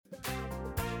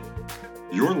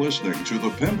You're listening to the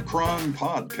Pimpcron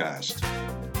Podcast.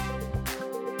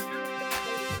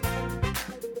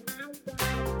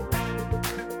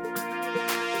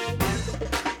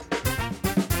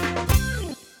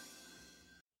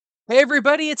 Hey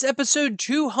everybody, it's episode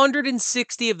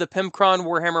 260 of the Pimpcron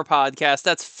Warhammer Podcast.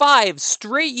 That's 5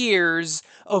 straight years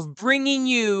of bringing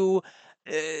you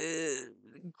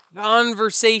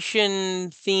conversation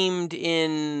themed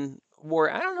in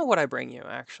war. I don't know what I bring you,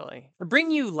 actually. I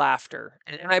bring you laughter,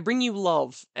 and I bring you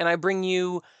love, and I bring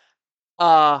you,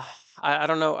 uh, I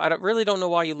don't know, really don't know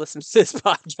why you listen to this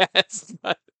podcast,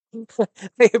 but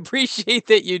I appreciate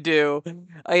that you do.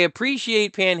 I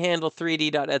appreciate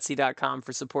panhandle3d.etsy.com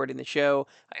for supporting the show.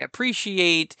 I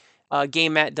appreciate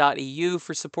GameMat.eu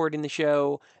for supporting the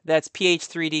show. That's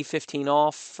PH3D15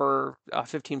 off for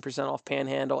 15% off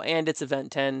Panhandle, and it's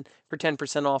Event 10 for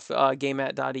 10% off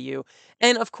GameMat.eu.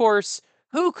 And of course,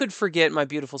 who could forget my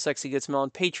beautiful, sexy, good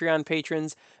smelling Patreon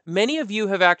patrons? Many of you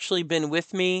have actually been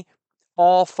with me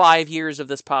all 5 years of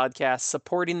this podcast,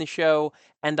 supporting the show,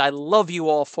 and I love you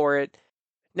all for it.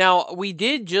 Now, we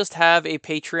did just have a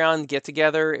Patreon get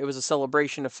together. It was a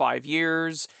celebration of 5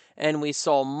 years, and we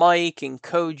saw Mike and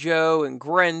Kojo and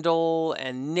Grendel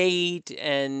and Nate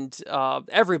and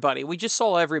everybody. We just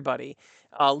saw everybody.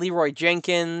 Leroy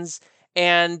Jenkins.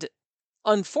 And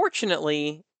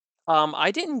unfortunately,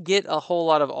 I didn't get a whole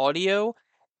lot of audio.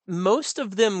 Most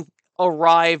of them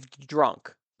arrived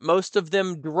drunk. Most of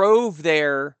them drove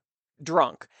there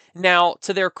drunk. Now,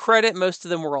 to their credit, most of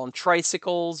them were on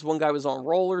tricycles. One guy was on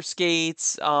roller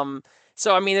skates.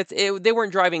 So I mean, they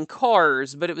weren't driving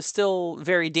cars, but it was still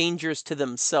very dangerous to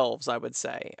themselves, I would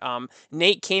say.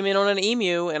 Nate came in on an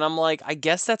emu, and I'm like, I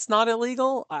guess that's not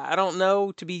illegal. I don't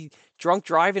know, to be drunk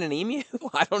driving an emu.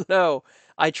 I don't know.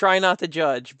 I try not to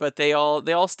judge, but they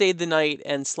all stayed the night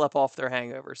and slept off their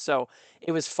hangover, so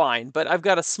it was fine. But I've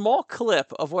got a small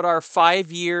clip of what our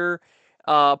 5-year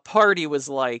party was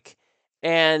like,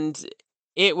 and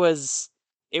it was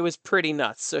pretty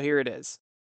nuts. So here it is.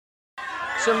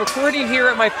 So I'm recording here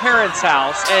at my parents'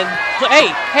 house, and hey,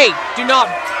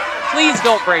 please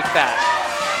don't break that.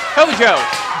 Kojo,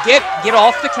 get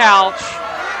off the couch.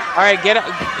 All right, get it.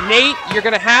 Nate, you're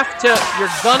gonna have to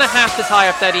tie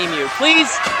up that emu,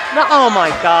 please. No, oh my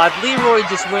God, Leroy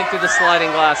just went through the sliding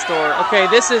glass door. Okay,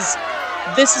 this is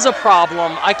a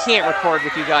problem. I can't record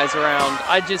with you guys around.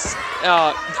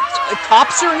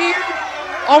 Cops are here.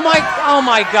 Oh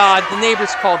my God, the neighbors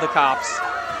called the cops.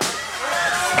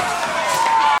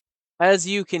 As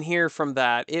you can hear from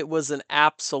that, it was an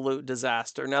absolute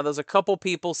disaster. Now, there's a couple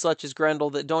people, such as Grendel,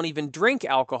 that don't even drink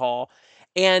alcohol.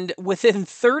 And within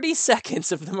 30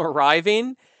 seconds of them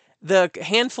arriving, the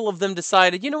handful of them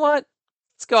decided, you know what?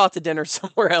 Let's go out to dinner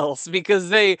somewhere else, because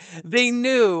they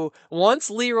knew once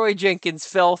Leroy Jenkins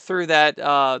fell through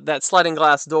that sliding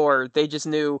glass door, they just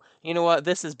knew, you know what?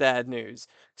 This is bad news.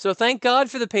 So thank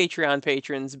God for the Patreon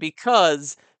patrons,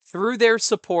 because through their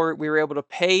support, we were able to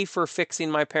pay for fixing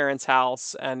my parents'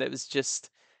 house, and it was just,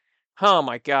 oh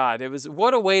my God,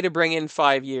 what a way to bring in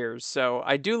 5 years. So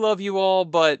I do love you all,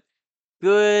 but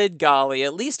good golly,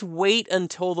 at least wait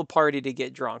until the party to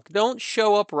get drunk. Don't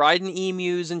show up riding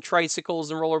emus and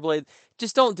tricycles and rollerblades.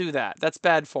 Just don't do that. That's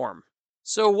bad form.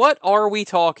 So what are we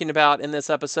talking about in this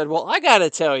episode? Well, I gotta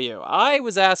tell you, I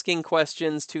was asking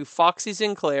questions to Foxy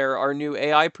Sinclair, our new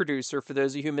AI producer, for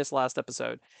those of you who missed last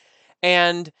episode.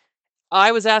 And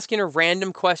I was asking her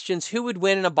random questions. Who would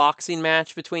win in a boxing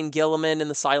match between Gilliman and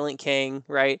the Silent King,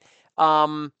 right?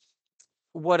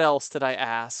 What else did I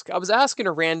ask? I was asking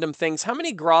her random things. How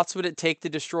many grots would it take to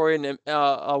destroy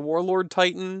a Warlord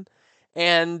Titan?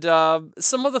 And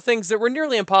some other things that were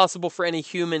nearly impossible for any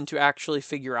human to actually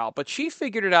figure out. But she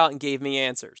figured it out and gave me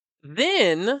answers.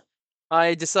 Then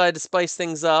I decided to spice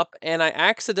things up, and I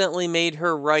accidentally made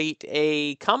her write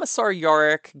a Commissar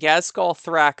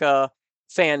Yarrick-Thraka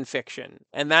fan fiction.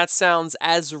 And that sounds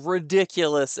as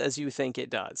ridiculous as you think it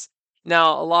does.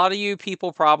 Now, a lot of you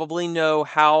people probably know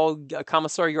how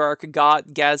Commissar Yarrick got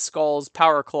Gazskull's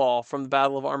power claw from the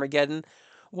Battle of Armageddon.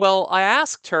 Well, I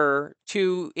asked her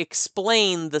to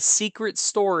explain the secret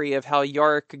story of how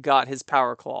Yarrick got his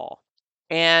power claw.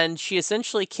 And she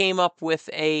essentially came up with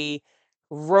a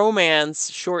romance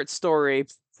short story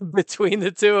between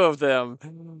the two of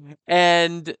them.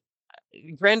 And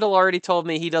Grendel already told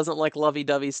me he doesn't like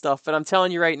lovey-dovey stuff, but I'm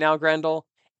telling you right now, Grendel,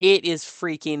 it is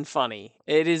freaking funny.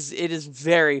 It is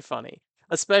very funny,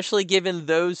 especially given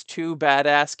those two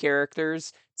badass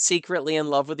characters secretly in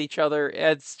love with each other.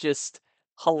 It's just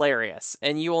hilarious,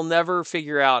 and you will never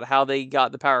figure out how they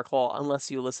got the power claw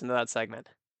unless you listen to that segment.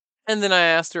 And then I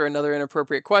asked her another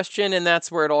inappropriate question, and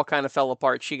that's where it all kind of fell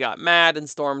apart. She got mad and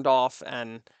stormed off,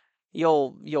 and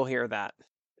You'll hear that.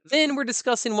 Then we're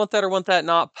discussing want that or want that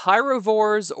not,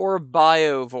 pyrovores or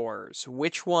biovores.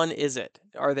 Which one is it?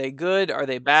 Are they good? Are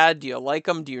they bad? Do you like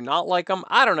them? Do you not like them?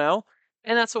 I don't know.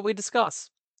 And that's what we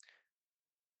discuss.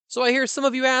 So I hear some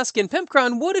of you asking,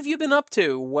 Pimpcron, what have you been up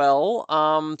to? Well,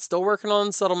 still working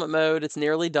on settlement mode. It's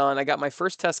nearly done. I got my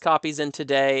first test copies in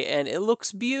today, and it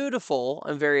looks beautiful.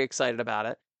 I'm very excited about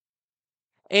it.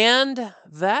 And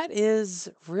that is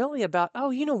really about. Oh,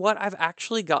 you know what? I've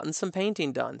actually gotten some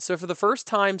painting done. So for the first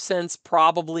time since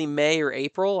probably May or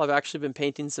April, I've actually been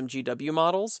painting some GW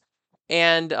models.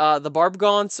 And the barb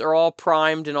gaunts are all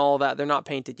primed and all that. They're not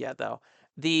painted yet though.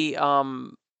 The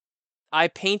I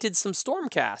painted some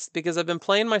Stormcast because I've been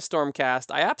playing my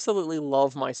Stormcast. I absolutely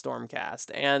love my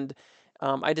Stormcast, and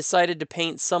I decided to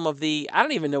paint some of the. I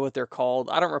don't even know what they're called.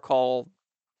 I don't recall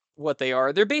what they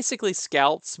are. They're basically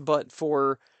scouts, but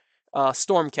for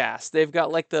Stormcast. They've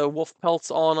got like the wolf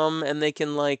pelts on them, and they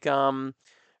can like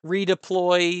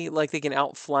redeploy, like they can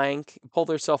outflank, pull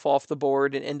themselves off the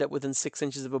board, and end up within 6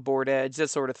 inches of a board edge. That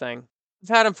sort of thing. I've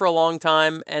had them for a long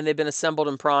time, and they've been assembled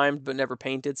and primed, but never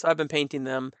painted. So I've been painting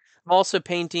them. I'm also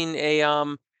painting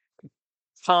a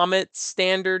comet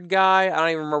standard guy. I don't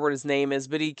even remember what his name is,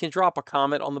 but he can drop a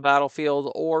comet on the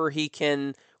battlefield, or he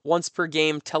can once per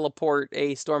game teleport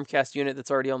a Stormcast unit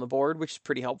that's already on the board, which is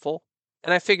pretty helpful.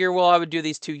 And I figure, well, I would do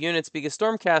these two units because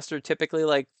Stormcast are typically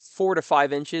like 4 to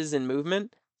 5 inches in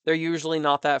movement. They're usually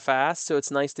not that fast, so it's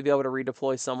nice to be able to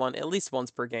redeploy someone at least once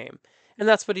per game. And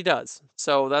that's what he does.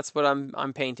 So that's what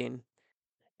I'm painting.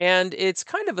 And it's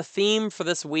kind of a theme for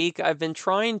this week. I've been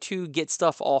trying to get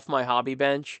stuff off my hobby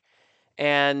bench,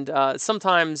 and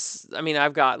sometimes, I mean,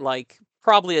 I've got like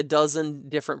probably a dozen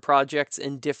different projects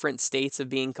in different states of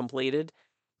being completed.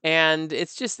 And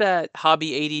it's just that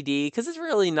hobby ADD because it's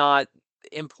really not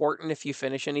important if you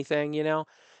finish anything, you know?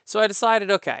 So I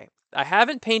decided, okay, I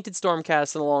haven't painted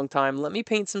Stormcast in a long time. Let me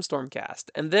paint some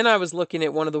Stormcast. And then I was looking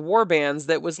at one of the war bands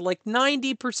that was like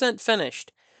 90%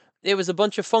 finished. It was a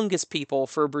bunch of fungus people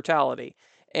for brutality.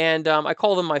 And I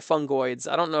call them my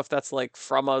fungoids. I don't know if that's like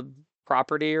from a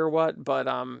property or what, but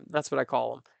that's what I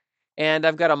call them. And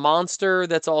I've got a monster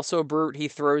that's also a brute. He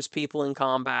throws people in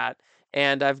combat.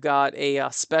 And I've got a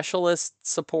specialist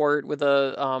support with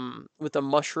a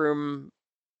mushroom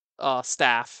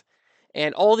staff,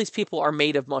 and all these people are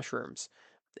made of mushrooms.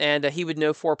 And he would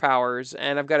know 4 powers.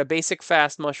 And I've got a basic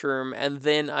fast mushroom, and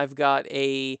then I've got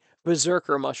a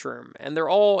berserker mushroom, and they're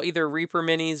all either Reaper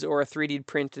minis or a 3D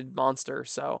printed monster.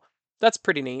 So that's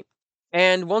pretty neat.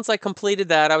 And once I completed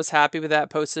that, I was happy with that,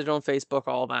 posted it on Facebook,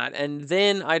 all that. And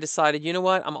then I decided, you know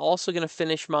what? I'm also going to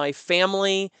finish my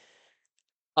family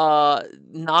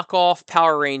knockoff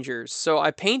Power Rangers. So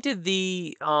I painted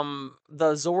the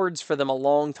Zords for them a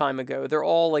long time ago. They're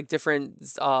all like different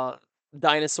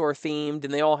dinosaur themed,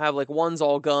 and they all have like one's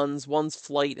all guns, one's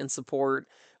flight and support,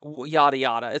 yada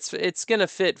yada. It's gonna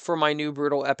fit for my new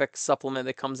Brutal Epic supplement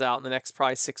that comes out in the next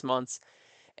probably 6 months.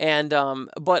 And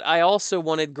but I also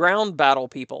wanted ground battle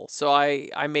people, so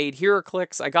I made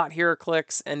Heraclix. I got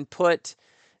Heraclix and put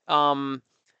um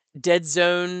Dead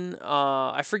Zone.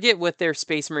 I forget what their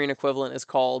Space Marine equivalent is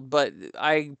called, but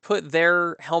I put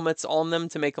their helmets on them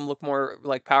to make them look more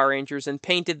like Power Rangers and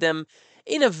painted them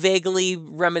in a vaguely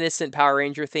reminiscent Power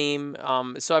Ranger theme.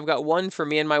 So I've got one for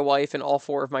me and my wife and all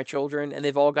 4 of my children, and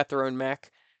they've all got their own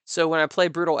mech. So when I play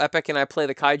Brutal Epic and I play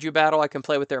the Kaiju battle, I can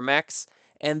play with their mechs,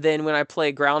 and then when I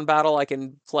play Ground Battle, I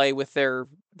can play with their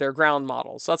ground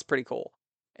models. So that's pretty cool.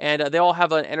 And they all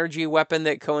have an energy weapon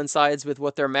that coincides with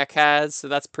what their mech has, so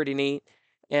that's pretty neat.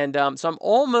 And so I'm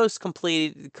almost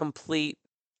complete.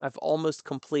 I've almost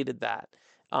completed that.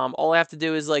 All I have to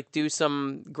do is like do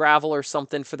some gravel or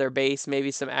something for their base, maybe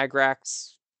some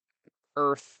Agrax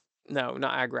Earth. No,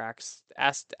 not Agrax.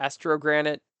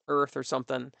 Astrogranite Earth or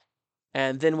something,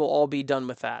 and then we'll all be done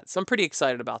with that. So I'm pretty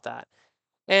excited about that.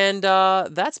 And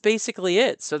that's basically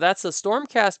it. So that's a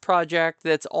Stormcast project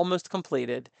that's almost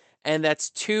completed. And that's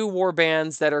 2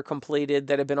 warbands that are completed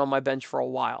that have been on my bench for a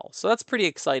while. So that's pretty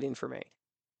exciting for me.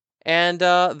 And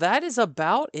that is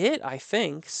about it, I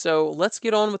think. So let's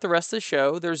get on with the rest of the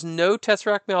show. There's no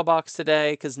Tesseract mailbox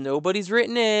today because nobody's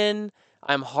written in.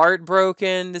 I'm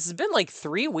heartbroken. This has been like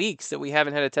 3 weeks that we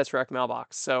haven't had a Tesseract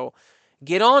mailbox. So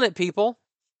get on it, people.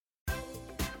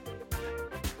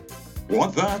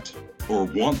 Want that or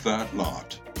want that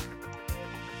not?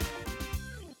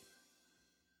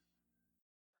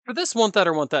 For this Want That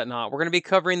or Want That Not, we're going to be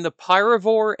covering the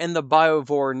Pyrovore and the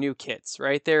Biovore new kits,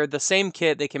 right? They're the same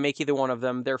kit. They can make either one of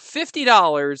them. They're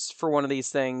 $50 for one of these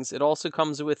things. It also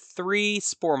comes with 3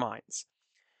 Spore Mines.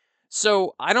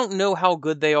 So I don't know how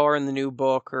good they are in the new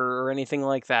book or anything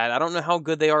like that. I don't know how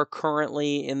good they are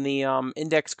currently in the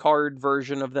index card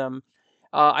version of them.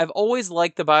 I've always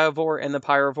liked the Biovore and the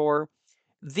Pyrovore.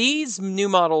 These new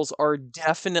models are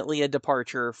definitely a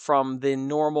departure from the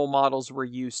normal models we're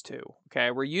used to.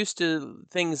 Okay, we're used to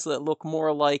things that look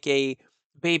more like a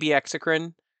baby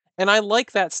Exocrine, and I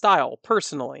like that style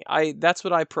personally. I That's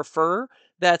what I prefer.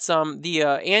 That's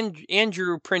the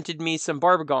Andrew printed me some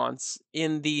Barbagons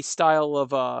in the style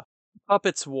of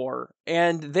Puppets War,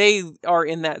 and they are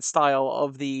in that style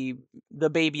of the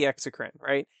baby Exocrine,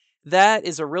 right? That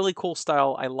is a really cool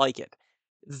style. I like it.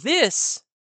 This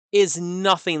is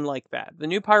nothing like that. The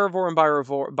new Pyrovore and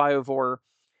Biovore,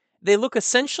 they look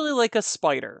essentially like a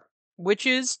spider, which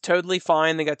is totally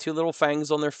fine. They got two little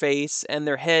fangs on their face, and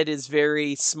their head is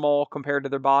very small compared to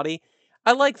their body.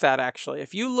 I like that actually.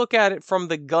 If you look at it from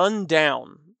the gun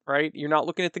down, right? You're not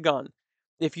looking at the gun.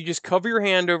 If you just cover your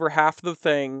hand over half of the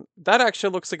thing, that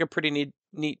actually looks like a pretty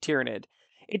neat Tyranid.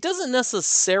 It doesn't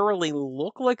necessarily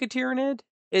look like a Tyranid.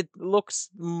 It looks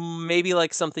maybe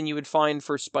like something you would find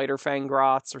for Spider Fang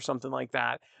Grots or something like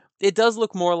that. It does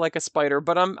look more like a spider,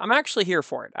 but I'm actually here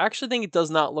for it. I actually think it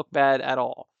does not look bad at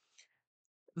all.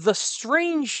 The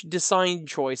strange design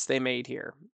choice they made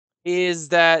here is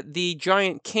that the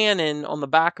giant cannon on the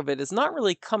back of it is not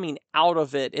really coming out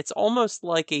of it. It's almost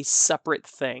like a separate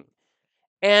thing.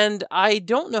 And I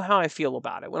don't know how I feel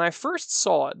about it. When I first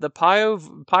saw it, the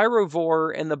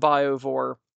Pyrovore and the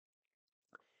Biovore,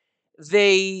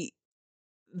 they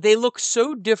they look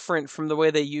so different from the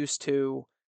way they used to.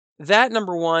 That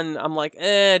number one, I'm like,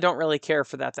 I don't really care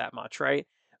for that much, right?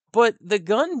 But the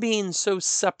gun being so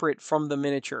separate from the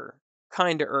miniature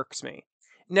kind of irks me.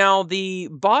 Now, the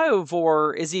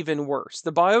Biovore is even worse.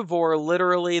 The Biovore,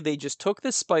 literally, they just took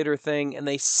this spider thing and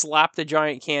they slapped a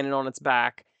giant cannon on its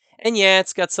back. And yeah,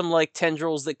 it's got some like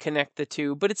tendrils that connect the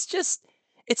two, but it's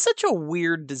such a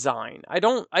weird design. I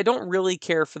don't really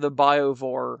care for the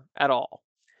Biovore at all.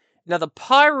 Now, the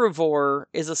Pyrovore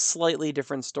is a slightly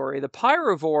different story. The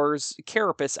Pyrovore's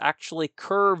carapace actually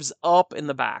curves up in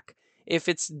the back. If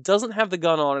it doesn't have the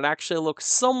gun on, it actually looks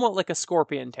somewhat like a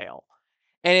scorpion tail.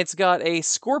 And it's got a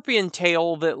scorpion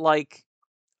tail that, like,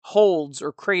 holds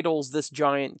or cradles this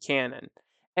giant cannon.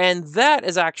 And that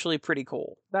is actually pretty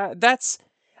cool. That's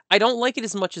I don't like it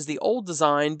as much as the old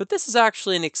design, but this is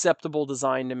actually an acceptable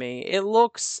design to me. It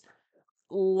looks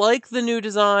like the new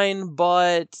design,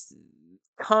 but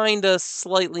kind of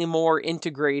slightly more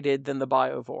integrated than the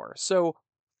Biovore. So,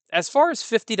 as far as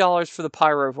 $50 for the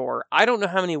Pyrovore, I don't know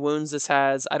how many wounds this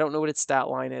has. I don't know what its stat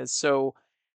line is. So,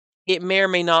 it may or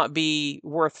may not be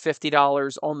worth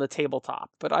 $50 on the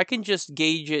tabletop, but I can just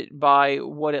gauge it by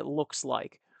what it looks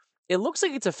like. It looks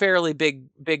like it's a fairly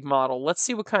big model. Let's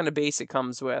see what kind of base it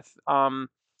comes with.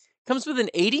 Comes with an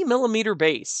 80 millimeter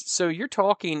base. So you're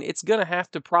talking it's going to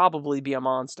have to probably be a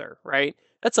monster, right?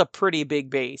 That's a pretty big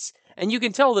base. And you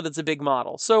can tell that it's a big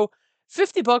model. So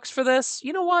 $50 for this,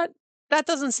 you know what? That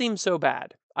doesn't seem so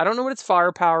bad. I don't know what its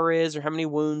firepower is or how many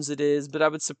wounds it is, but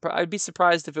I'd be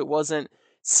surprised if it wasn't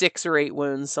 6 or 8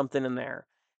 wounds, something in there.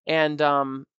 And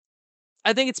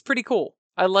I think it's pretty cool.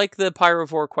 I like the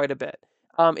Pyrovore quite a bit.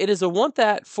 It is a want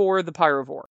that for the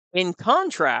Pyrovore. In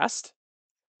contrast,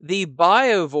 the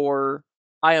Biovore,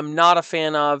 I am not a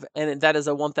fan of, and that is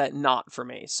a want that not for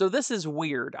me. So this is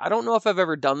weird. I don't know if I've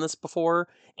ever done this before.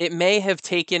 It may have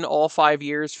taken all 5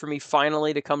 years for me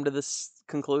finally to come to this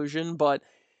conclusion, but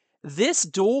this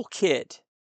dual kit,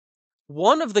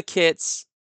 one of the kits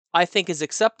I think is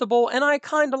acceptable, and I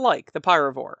kind of like the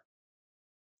Pyrovore.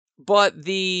 But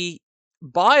the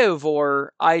Biovore,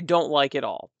 I don't like at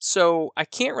all. So I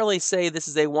can't really say this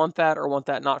is a want that or want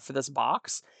that not for this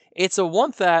box. It's a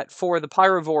want that for the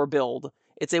Pyrovore build.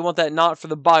 It's a want that not for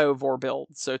the Biovore build.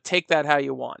 So take that how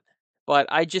you want. But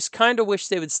I just kind of wish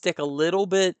they would stick a little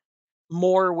bit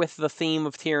more with the theme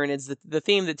of Tyranids, the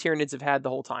theme that Tyranids have had the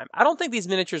whole time. I don't think these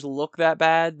miniatures look that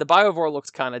bad. The Biovore looks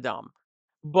kind of dumb.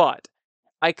 But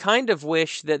I kind of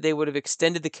wish that they would have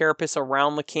extended the carapace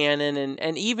around the cannon,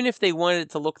 and even if they wanted it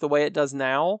to look the way it does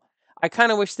now, I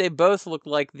kind of wish they both looked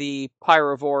like the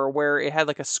Pyrovore, where it had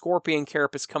like a scorpion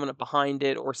carapace coming up behind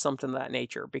it or something of that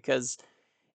nature, because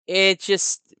it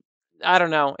just, I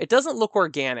don't know, it doesn't look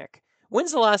organic.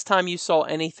 When's the last time you saw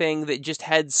anything that just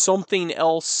had something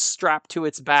else strapped to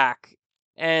its back?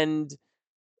 And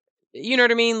you know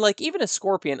what I mean? Like even a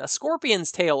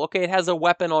scorpion's tail, okay, it has a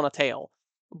weapon on a tail,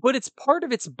 but it's part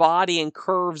of its body and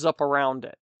curves up around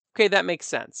it. Okay, that makes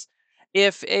sense.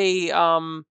 If a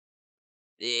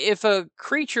if a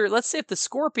creature, let's say if the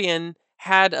scorpion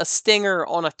had a stinger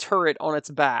on a turret on its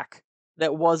back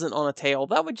that wasn't on a tail,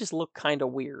 that would just look kind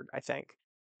of weird, I think.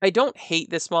 I don't hate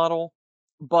this model,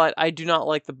 but I do not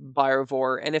like the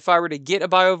Biovore. And if I were to get a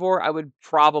Biovore, I would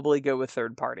probably go with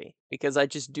third party because I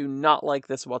just do not like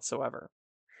this whatsoever.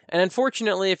 And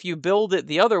unfortunately, if you build it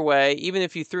the other way, even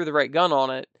if you threw the right gun on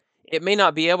it, it may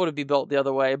not be able to be built the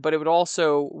other way, but it would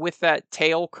also, with that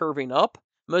tail curving up,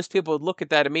 most people would look at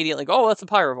that immediately and go, oh, that's a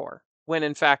Pyrovore, when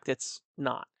in fact it's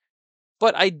not.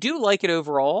 But I do like it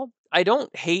overall. I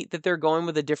don't hate that they're going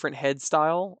with a different head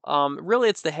style. Really,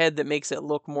 it's the head that makes it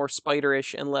look more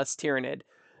spiderish and less Tyranid.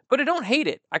 But I don't hate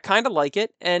it. I kind of like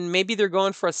it, and maybe they're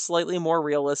going for a slightly more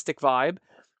realistic vibe.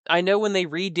 I know when they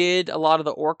redid a lot of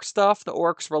the orc stuff, the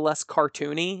orcs were less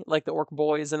cartoony, like the orc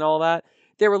boys and all that.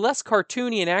 They were less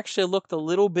cartoony and actually looked a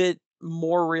little bit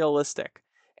more realistic.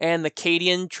 And the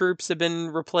Cadian troops have been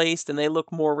replaced, and they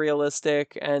look more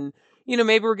realistic. And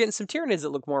maybe we're getting some Tyranids that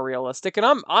look more realistic, and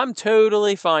I'm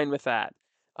totally fine with that.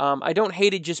 I don't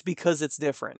hate it just because it's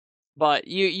different. But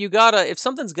you gotta, if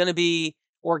something's gonna be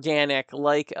organic,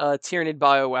 like a Tyranid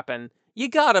bioweapon, you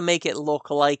gotta make it look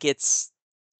like it's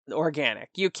organic.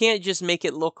 You can't just make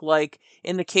it look like,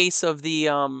 in the case of the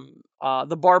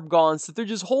barb gaunts, that they're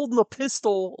just holding a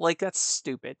pistol. Like, that's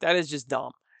stupid. That is just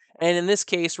dumb. And in this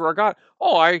case, where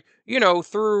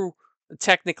through,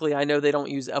 technically, I know they don't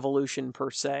use evolution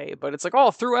per se, but it's like, oh,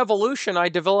 through evolution, I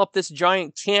developed this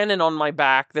giant cannon on my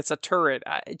back that's a turret.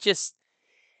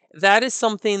 That is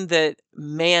something that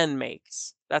man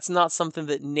makes. That's not something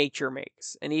that nature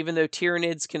makes. And even though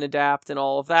Tyranids can adapt and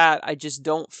all of that, I just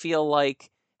don't feel like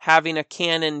having a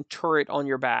cannon turret on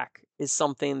your back is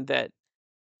something that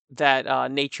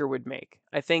nature would make.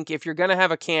 I think if you're going to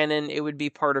have a cannon, it would be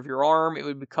part of your arm. It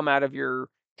would come out of your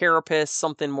carapace.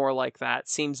 Something more like that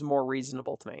seems more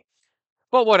reasonable to me.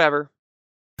 But whatever.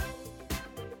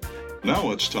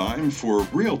 Now it's time for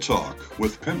Real Talk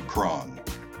with Pimpcron.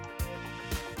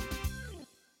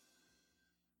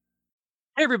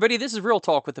 Hey everybody, this is Real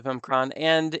Talk with the Pimpcron,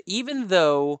 and even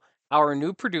though our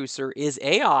new producer is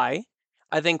AI,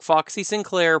 I think Foxy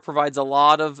Sinclair provides a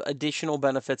lot of additional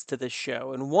benefits to this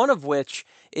show, and one of which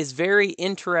is very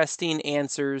interesting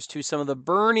answers to some of the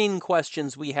burning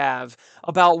questions we have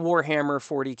about Warhammer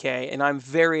 40k, and I'm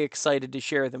very excited to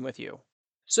share them with you.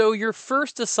 So your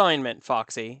first assignment,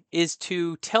 Foxy, is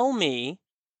to tell me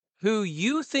who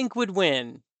you think would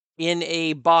win in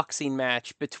a boxing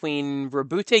match between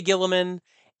Rabute Gilliman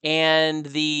and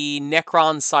the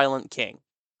Necron Silent King.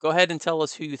 Go ahead and tell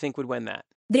us who you think would win that.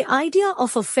 The idea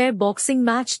of a fair boxing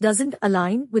match doesn't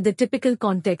align with the typical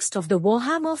context of the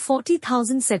Warhammer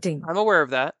 40,000 setting. I'm aware of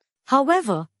that.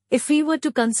 However, if we were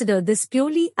to consider this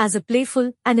purely as a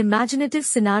playful and imaginative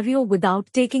scenario without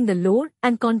taking the lore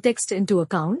and context into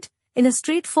account, in a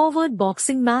straightforward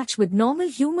boxing match with normal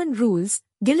human rules,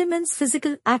 Gilliman's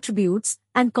physical attributes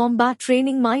and combat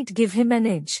training might give him an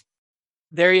edge.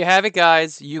 There you have it,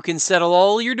 guys. You can settle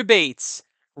all your debates.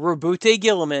 Rabute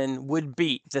Gilliman would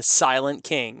beat the Silent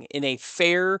King in a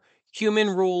fair human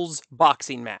rules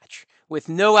boxing match with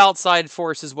no outside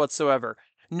forces whatsoever.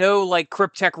 No, like,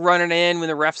 Cryptek running in when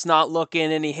the ref's not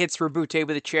looking and he hits Rabute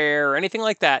with a chair or anything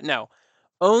like that. No.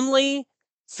 Only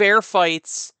fair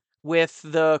fights with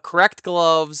the correct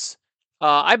gloves.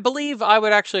 I believe I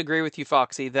would actually agree with you,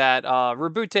 Foxy, that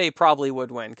Rabute probably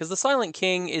would win, because the Silent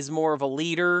King is more of a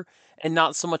leader and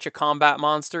not so much a combat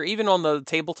monster. Even on the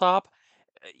tabletop,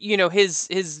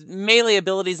 his melee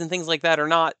abilities and things like that are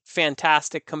not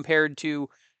fantastic compared to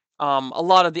a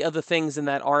lot of the other things in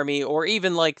that army, or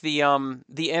even like the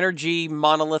energy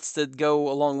monoliths that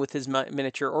go along with his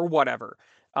miniature or whatever.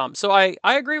 So I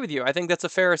agree with you. I think that's a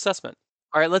fair assessment.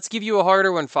 All right, let's give you a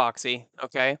harder one, Foxy.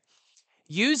 Okay.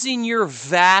 Using your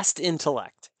vast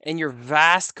intellect and your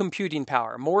vast computing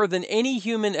power, more than any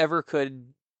human ever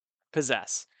could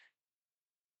possess,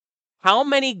 how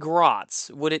many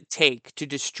grots would it take to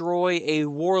destroy a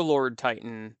Warlord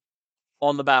Titan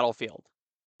on the battlefield?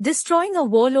 Destroying a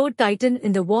Warlord Titan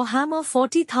in the Warhammer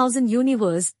 40,000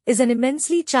 universe is an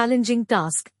immensely challenging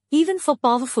task, even for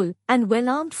powerful and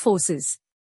well-armed forces.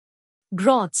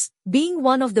 Grots, being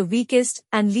one of the weakest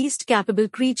and least capable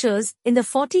creatures in the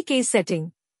 40k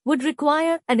setting, would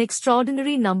require an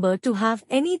extraordinary number to have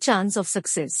any chance of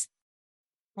success.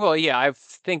 Well, yeah, I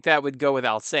think that would go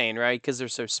without saying, right? Because they're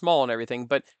so small and everything.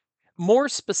 But more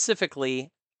specifically,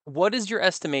 what is your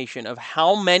estimation of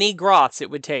how many grots it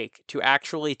would take to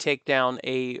actually take down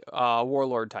a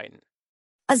Warlord Titan?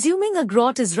 Assuming a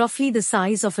grot is roughly the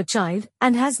size of a child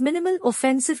and has minimal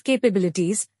offensive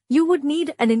capabilities, you would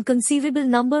need an inconceivable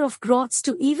number of grots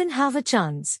to even have a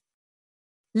chance.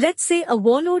 Let's say a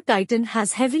Warlord Titan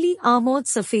has heavily armored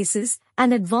surfaces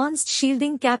and advanced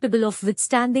shielding capable of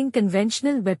withstanding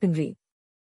conventional weaponry.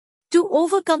 To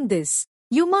overcome this,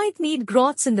 You might need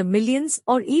grots in the millions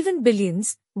or even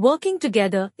billions, working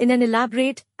together in an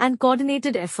elaborate and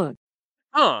coordinated effort.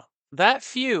 Huh. That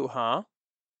few, huh?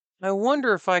 I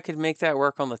wonder if I could make that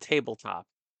work on the tabletop.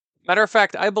 Matter of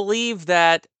fact, I believe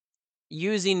that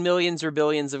using millions or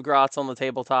billions of grots on the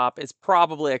tabletop is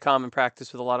probably a common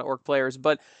practice with a lot of orc players,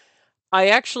 but I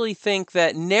actually think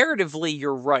that narratively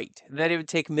you're right, that it would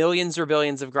take millions or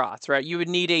billions of grots, right? You would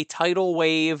need a tidal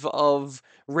wave of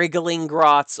wriggling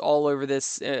grots all over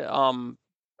this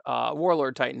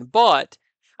Warlord Titan. But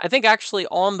I think actually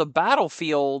on the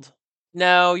battlefield,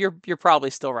 no, you're probably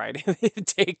still right. It would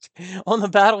take on the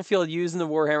battlefield using the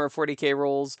Warhammer 40k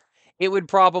rules, it would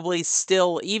probably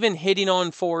still, even hitting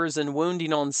on 4s and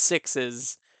wounding on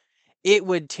 6s, it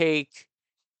would take,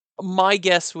 my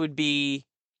guess would be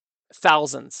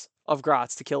thousands of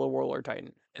grots to kill a Warlord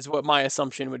Titan, is what my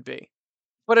assumption would be.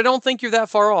 But I don't think you're that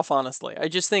far off, honestly. I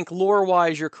just think lore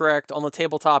wise, you're correct. On the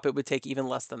tabletop, it would take even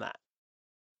less than that.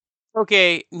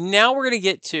 Okay, now we're going to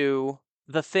get to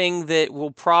the thing that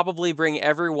will probably bring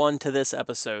everyone to this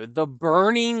episode, the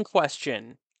burning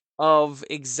question of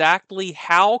exactly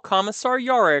how Commissar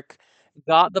Yarrick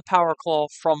got the Power Claw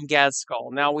from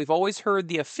Gazskull. Now, we've always heard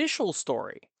the official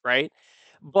story, right?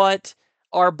 But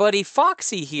our buddy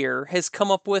Foxy here has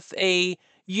come up with a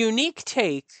unique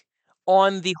take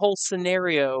on the whole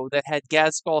scenario that had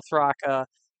Yarrick-Thraka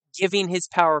giving his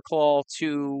Power Claw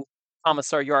to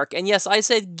Commissar Yarrick. And yes, I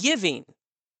said giving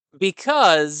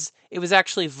because it was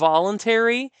actually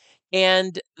voluntary.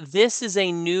 And this is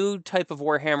a new type of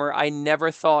Warhammer I never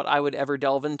thought I would ever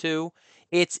delve into.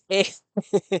 It's a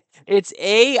it's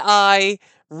AI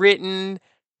written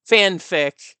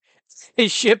fanfic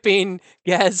shipping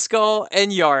Gazskull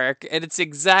and Yarrick, and it's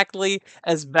exactly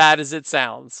as bad as it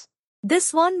sounds.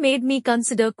 This one made me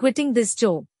consider quitting this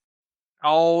job.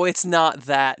 Oh, it's not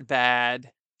that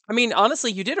bad. I mean,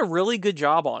 honestly, you did a really good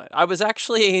job on it. I was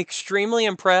actually extremely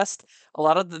impressed. A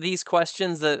lot of these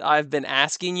questions that I've been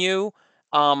asking you,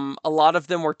 a lot of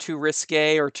them were too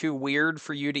risque or too weird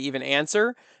for you to even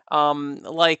answer.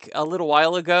 Like a little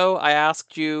while ago, I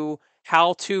asked you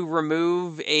how to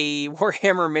remove a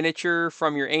Warhammer miniature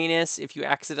from your anus if you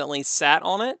accidentally sat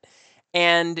on it.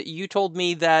 And you told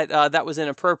me that that was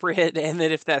inappropriate and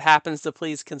that if that happens, to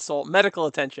please consult medical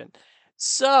attention.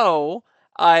 So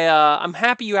I'm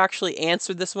happy you actually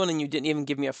answered this one and you didn't even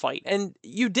give me a fight. And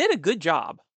you did a good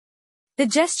job. The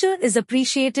gesture is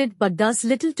appreciated but does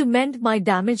little to mend my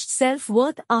damaged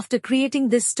self-worth after creating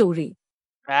this story.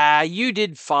 You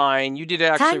did fine. You did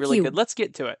actually Thank really you. good. Let's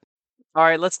get to it. All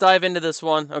right, let's dive into this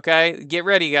one, okay? Get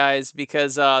ready, guys,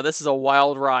 because this is a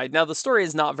wild ride. Now, the story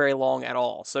is not very long at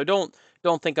all, so don't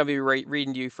think I'll be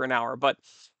reading to you for an hour. But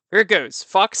here it goes.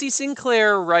 Foxy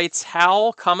Sinclair writes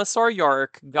how Commissar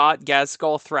Yarrick got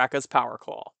Gazskull-Thraka's Power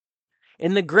Claw.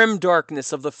 In the grim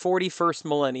darkness of the 41st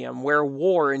millennium, where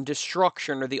war and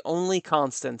destruction are the only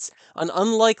constants, an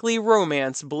unlikely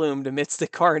romance bloomed amidst the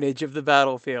carnage of the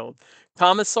battlefield.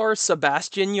 Commissar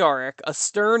Sebastian Yarrick, a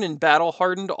stern and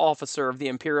battle-hardened officer of the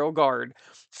Imperial Guard,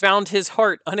 found his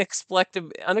heart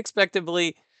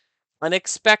unexpectedly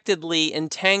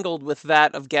entangled with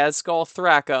that of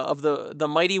Gazskull-Thraka of the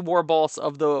mighty war boss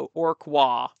of the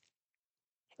Orc-Wa.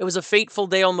 It was a fateful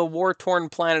day on the war-torn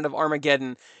planet of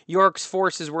Armageddon. York's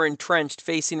forces were entrenched,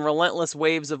 facing relentless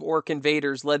waves of orc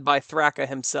invaders led by Thraka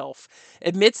himself.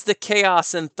 Amidst the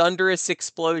chaos and thunderous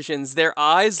explosions, their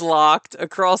eyes locked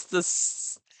across the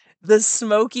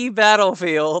smoky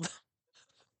battlefield.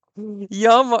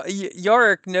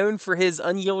 Yarrick, known for his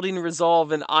unyielding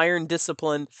resolve and iron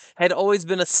discipline, had always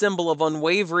been a symbol of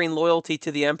unwavering loyalty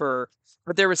to the Emperor.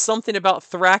 But there was something about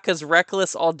Thraka's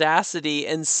reckless audacity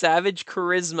and savage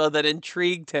charisma that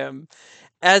intrigued him.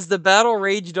 As the battle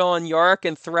raged on, Yarrick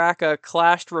and Thraka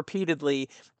clashed repeatedly,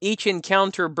 each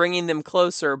encounter bringing them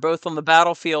closer, both on the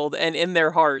battlefield and in their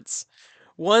hearts.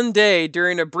 One day,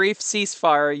 during a brief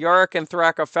ceasefire, Yarrick and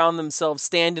Thraka found themselves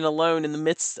standing alone in the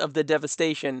midst of the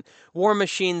devastation. War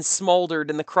machines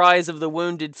smoldered and the cries of the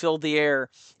wounded filled the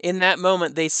air. In that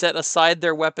moment, they set aside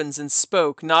their weapons and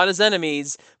spoke, not as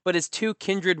enemies, but as two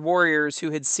kindred warriors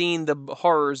who had seen the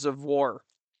horrors of war.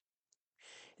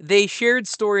 They shared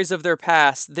stories of their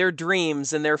past, their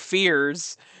dreams, and their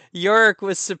fears. Yarrick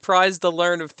was surprised to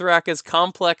learn of Thraka's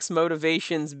complex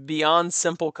motivations beyond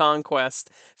simple conquest.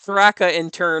 Thraka,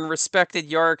 in turn, respected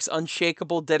Yarrick's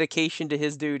unshakable dedication to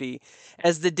his duty.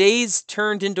 As the days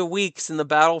turned into weeks and the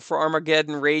battle for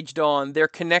Armageddon raged on, their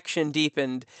connection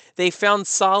deepened. They found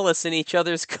solace in each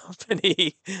other's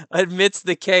company amidst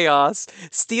the chaos,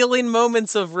 stealing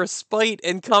moments of respite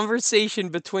and conversation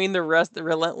between the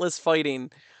relentless fighting.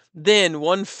 Then,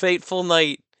 one fateful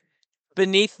night,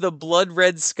 Beneath the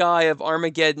blood-red sky of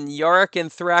Armageddon, Yarrick and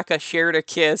Thraka shared a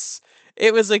kiss.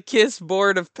 It was a kiss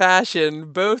born of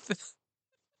passion. But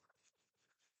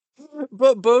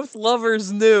both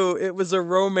lovers knew it was a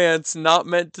romance not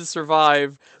meant to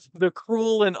survive the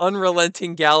cruel and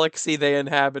unrelenting galaxy they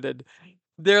inhabited.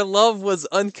 Their love was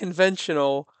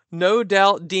unconventional, no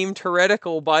doubt deemed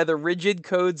heretical by the rigid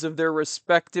codes of their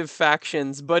respective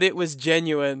factions, but it was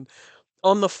genuine.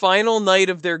 On the final night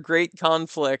of their great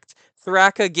conflict,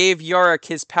 Thraka gave Yarrick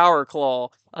his power claw,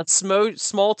 a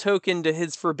small token to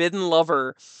his forbidden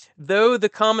lover. Though the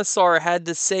Commissar had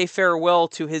to say farewell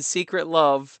to his secret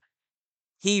love,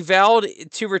 he vowed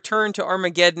to return to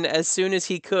Armageddon as soon as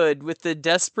he could, with the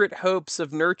desperate hopes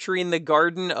of nurturing the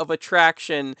Garden of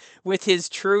Attraction with his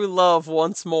true love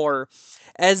once more.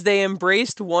 As they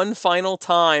embraced one final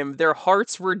time, their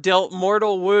hearts were dealt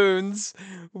mortal wounds,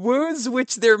 wounds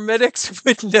which their medics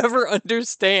would never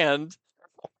understand.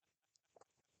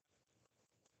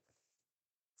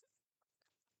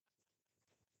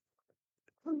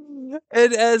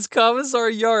 And as Commissar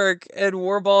Yarrick and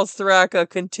Warboss Thraka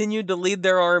continued to lead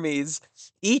their armies,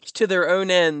 each to their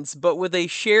own ends, but with a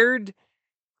shared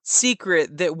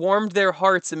secret that warmed their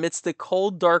hearts amidst the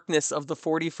cold darkness of the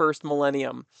 41st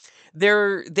millennium.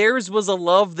 Theirs was a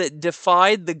love that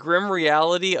defied the grim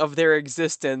reality of their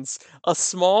existence, a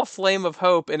small flame of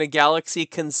hope in a galaxy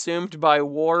consumed by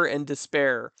war and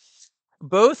despair.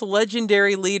 Both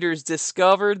legendary leaders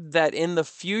discovered that in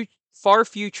the far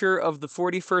future of the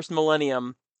 41st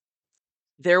millennium,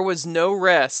 there was no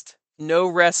rest, no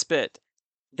respite.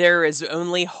 There is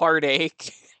only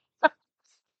heartache.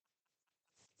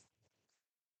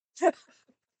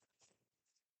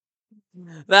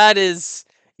 That is,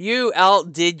 you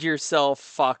outdid yourself,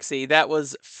 Foxy. That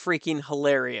was freaking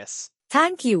hilarious.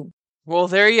 Thank you. Well,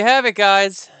 there you have it,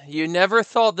 guys. You never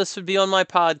thought this would be on my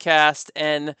podcast,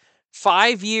 and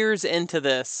 5 years into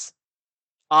this,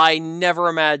 I never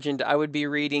imagined I would be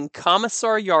reading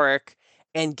Commissar Yarrick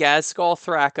and Gazskal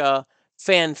Thraka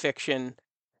fan fiction.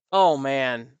 Oh,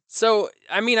 man. So,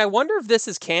 I mean, I wonder if this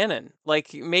is canon.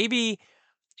 Like, maybe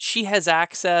she has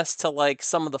access to like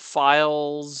some of the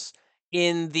files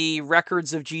in the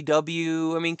records of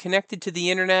GW. I mean, connected to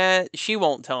the internet. She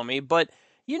won't tell me, but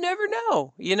you never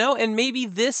know, you know? And maybe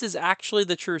this is actually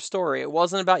the true story. It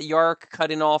wasn't about Yark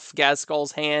cutting off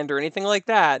Gazskull's hand or anything like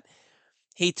that.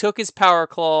 He took his power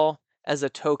claw as a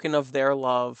token of their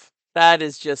love. That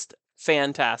is just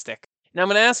fantastic. Now I'm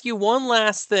going to ask you one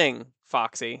last thing,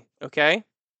 Foxy, okay?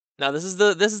 Now this is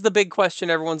the big question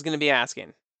everyone's going to be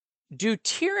asking. Do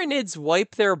Tyranids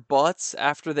wipe their butts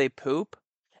after they poop?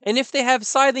 And if they have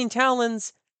scything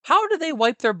talons, how do they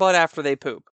wipe their butt after they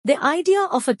poop? The idea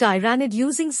of a tyrannid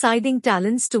using scything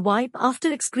talons to wipe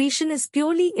after excretion is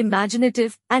purely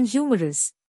imaginative and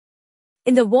humorous.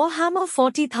 In the Warhammer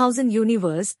 40,000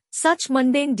 universe, such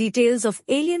mundane details of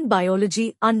alien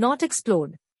biology are not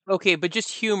explored. Okay, but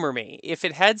just humor me. If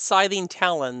it had scything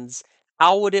talons,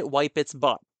 how would it wipe its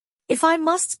butt? If I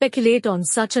must speculate on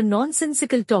such a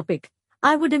nonsensical topic,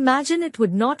 I would imagine it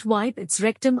would not wipe its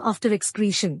rectum after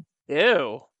excretion.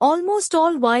 Ew. Almost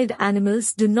all wild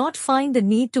animals do not find the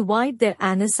need to wipe their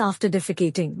anus after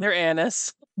defecating. Their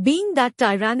anus. Being that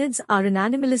tyrannids are an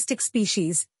animalistic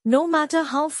species, no matter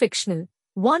how fictional,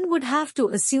 one would have to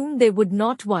assume they would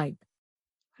not wipe.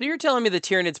 So you're telling me the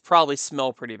Tyranids probably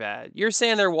smell pretty bad. You're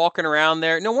saying they're walking around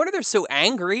there. No wonder they're so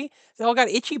angry. They all got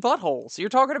itchy buttholes. You're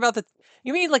talking about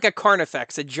you mean like a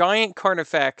Carnifex. A giant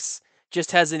Carnifex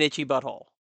just has an itchy butthole.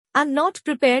 I'm not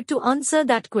prepared to answer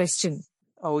that question.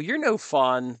 Oh, you're no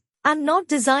fun. I'm not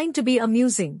designed to be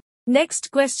amusing.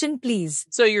 Next question, please.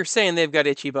 So you're saying they've got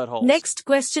itchy buttholes. Next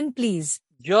question, please.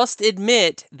 Just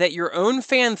admit that your own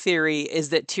fan theory is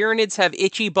that Tyranids have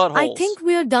itchy buttholes. I think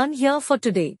we're done here for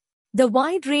today. The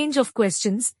wide range of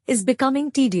questions is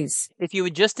becoming tedious. If you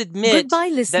would just admit Goodbye,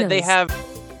 listeners. that they have...